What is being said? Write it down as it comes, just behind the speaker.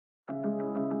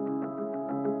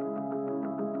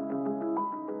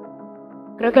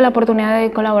Creo que la oportunidad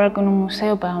de colaborar con un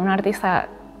museo para un artista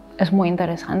es muy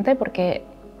interesante porque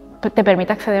te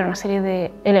permite acceder a una serie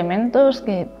de elementos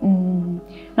que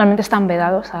normalmente están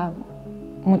vedados a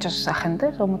muchos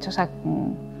agentes o muchas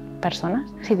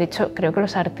personas. Sí, de hecho, creo que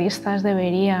los artistas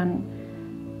deberían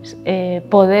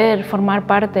poder formar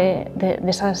parte de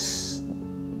esas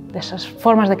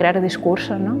formas de crear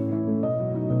discurso, ¿no?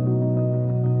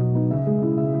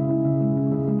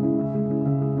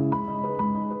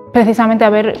 Precisamente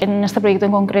en este proyecto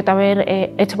en concreto, haber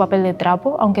hecho papel de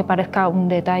trapo, aunque parezca un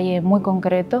detalle muy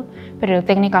concreto, pero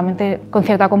técnicamente con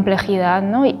cierta complejidad,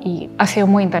 ¿no? Y ha sido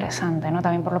muy interesante, ¿no?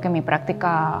 También por lo que mi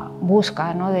práctica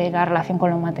busca, ¿no? De la relación con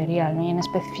lo material, ¿no? Y en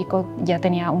específico ya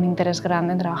tenía un interés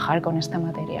grande en trabajar con este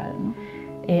material, ¿no?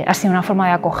 Ha sido una forma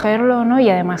de acogerlo, ¿no? Y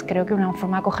además creo que una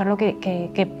forma de acogerlo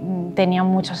que tenía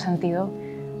mucho sentido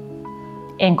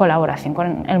en colaboración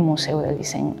con el Museu del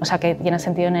Diseño, o sea que tiene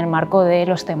sentido en el marco de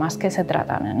los temas que se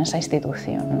tratan en esa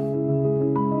institución, ¿no?